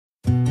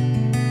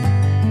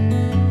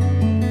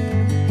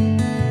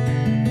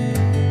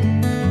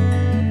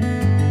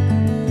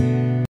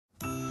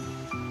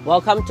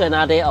Welcome to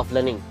another day of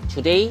learning.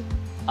 Today,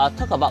 I'll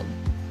talk about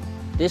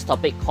this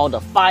topic called the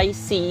 5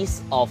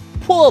 C's of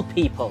poor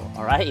people.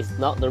 Alright, it's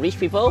not the rich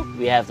people.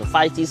 We have the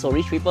 5 C's for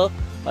rich people,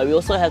 but we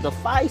also have the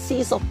 5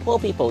 C's of poor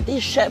people. This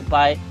is shared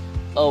by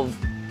a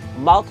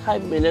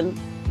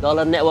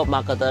multi-million-dollar network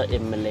marketer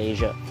in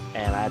Malaysia.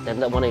 And I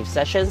attended one of his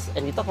sessions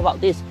and he talked about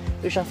this,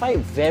 which I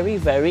find very,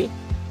 very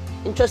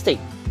interesting.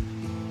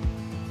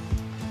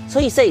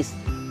 So he says,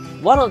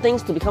 one of the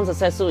things to become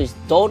successful is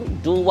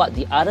don't do what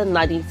the other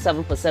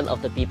 97%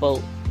 of the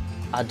people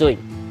are doing.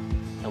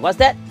 And what's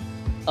that?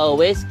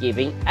 Always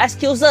giving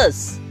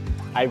excuses.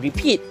 I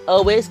repeat,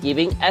 always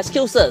giving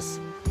excuses.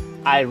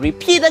 I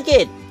repeat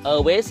again,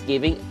 always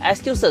giving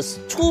excuses.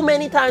 Too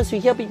many times we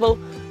hear people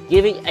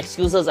giving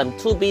excuses. I'm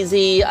too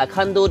busy, I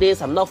can't do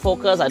this, I'm not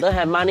focused, I don't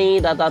have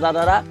money,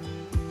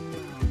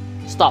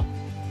 Stop.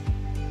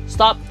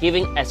 Stop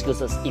giving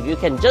excuses. If you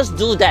can just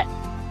do that,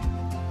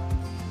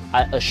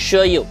 I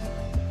assure you,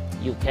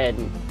 you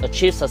can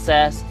achieve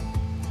success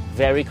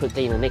very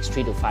quickly in the next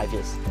 3 to 5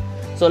 years.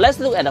 So let's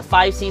look at the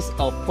 5 C's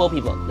of poor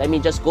people. Let me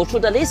just go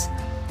through the list.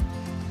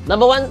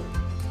 Number 1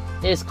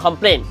 is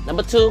complain.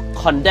 Number 2,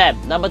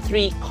 condemn. Number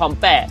 3,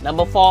 compare.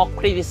 Number 4,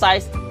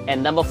 criticize.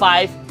 And number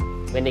 5,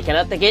 when they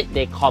cannot take it,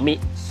 they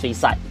commit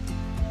suicide.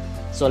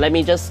 So let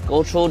me just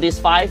go through these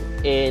 5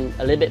 in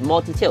a little bit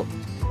more detail.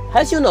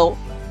 As you know,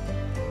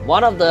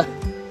 one of the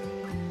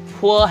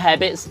poor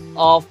habits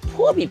of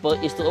poor people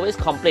is to always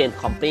complain.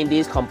 Complain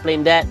this,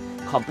 complain that,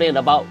 complain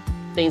about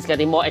things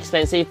getting more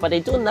expensive, but they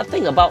do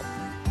nothing about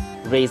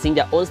raising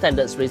their own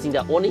standards, raising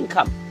their own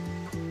income.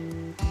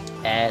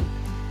 And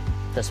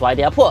that's why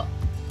they are poor.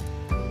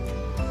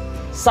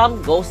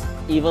 Some goes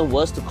even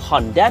worse to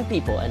condemn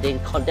people, and they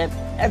condemn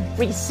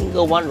every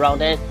single one around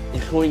them,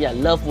 including their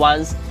loved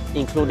ones,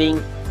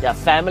 including their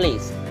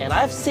families. And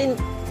I've seen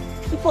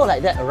people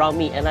like that around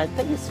me, and I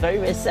think it's very,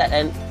 very sad.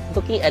 And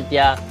looking at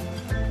their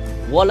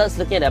wallets,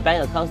 looking at their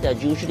bank accounts, they're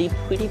usually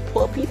pretty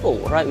poor people,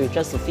 right? With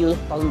just a few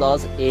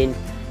 $1,000 in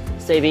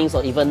savings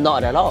or even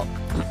not at all.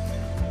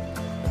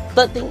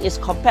 Third thing is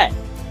compare.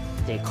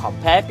 They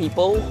compare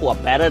people who are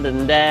better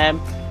than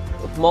them,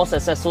 more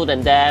successful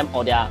than them,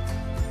 or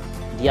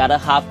the other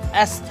half.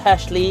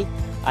 Especially,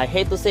 I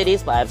hate to say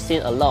this, but I've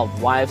seen a lot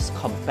of wives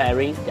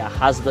comparing their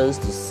husbands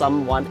to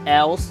someone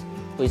else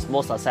who is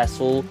more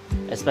successful,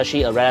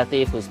 especially a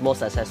relative who is more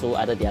successful,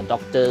 either they are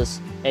doctors,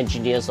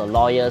 engineers, or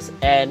lawyers,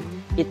 and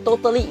it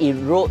totally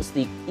erodes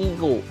the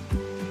ego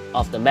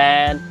of the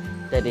man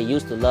that they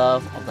used to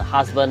love, of the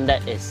husband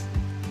that is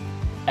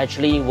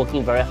actually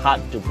working very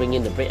hard to bring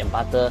in the bread and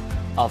butter,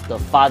 of the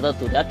father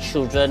to their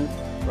children,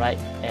 right?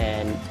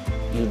 And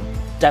you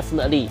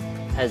definitely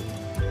has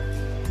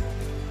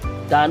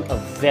done a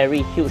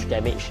very huge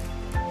damage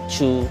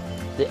to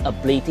the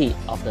ability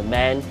of the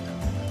man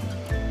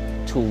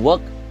to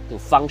work, to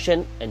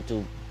function, and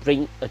to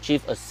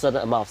achieve a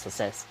certain amount of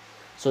success.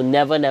 So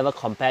never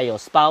compare your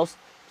spouse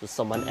to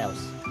someone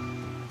else.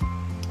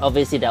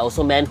 Obviously, there are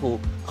also men who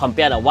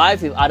compare their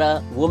wife with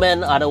other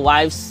women, other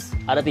wives,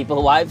 other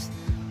people's wives.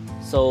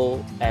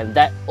 So, and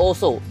that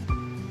also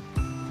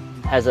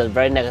has a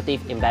very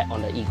negative impact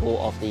on the ego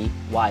of the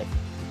wife.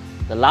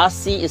 The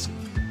last C is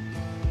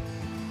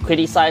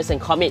criticize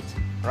and commit,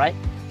 right?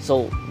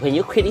 So when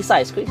you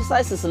criticize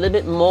is a little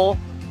bit more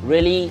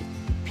really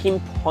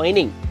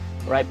pinpointing,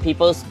 right?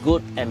 People's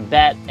good and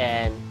bad,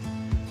 and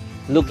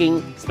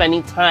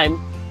spending time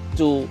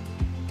to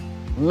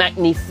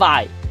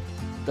magnify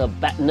the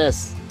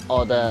badness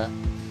or the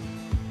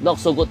not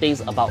so good things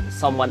about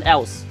someone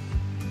else.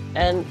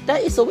 And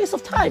that is a waste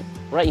of time,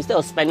 right? Instead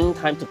of spending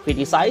time to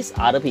criticize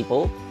other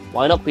people,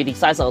 why not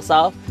criticize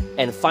ourselves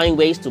and find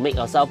ways to make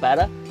ourselves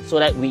better so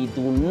that we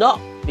do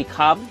not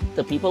become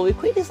the people we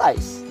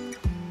criticize.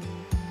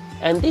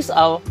 And these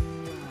are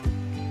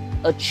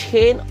a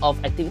chain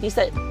of activities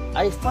that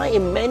I find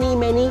in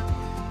many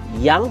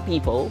young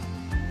people.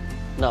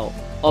 Now,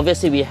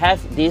 obviously we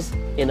have this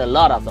in a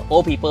lot of the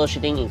old people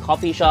sitting in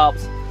coffee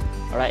shops,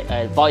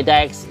 alright, void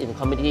decks in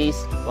communities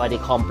where they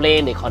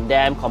complain, they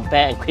condemn,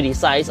 compare and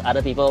criticize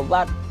other people,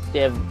 but they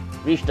have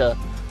reached a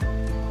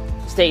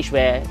stage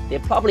where they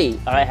probably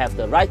have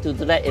the right to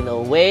do that in a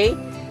way,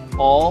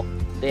 or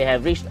they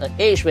have reached an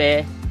age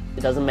where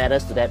it doesn't matter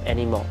to them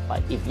anymore.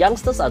 But if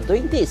youngsters are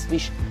doing this,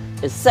 which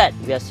is sad,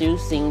 we are still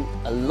seeing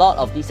a lot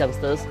of these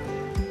youngsters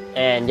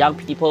and young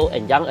people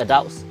and young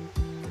adults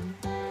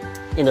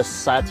in the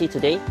society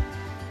today,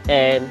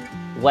 and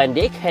when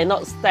they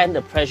cannot stand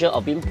the pressure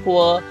of being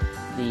poor,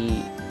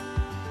 the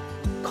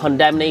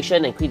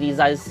condemnation and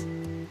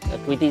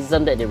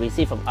criticism that they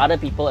receive from other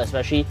people,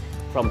 especially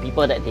from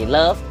people that they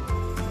love,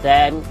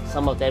 then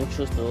some of them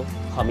choose to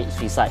commit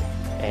suicide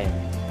and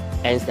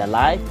ends their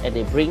life, and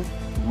they bring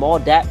more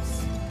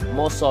debts,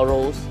 more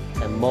sorrows,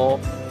 and more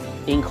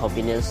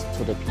inconvenience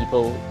to the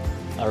people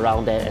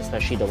around them,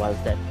 especially the ones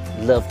that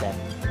love them.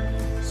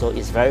 So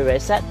it's very, very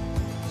sad.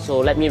 So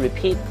let me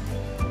repeat,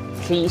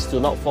 please do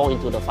not fall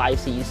into the 5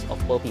 C's of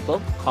poor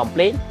people.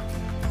 Complain,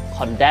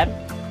 condemn,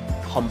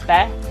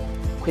 compare,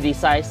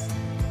 criticize,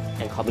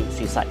 and commit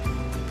suicide.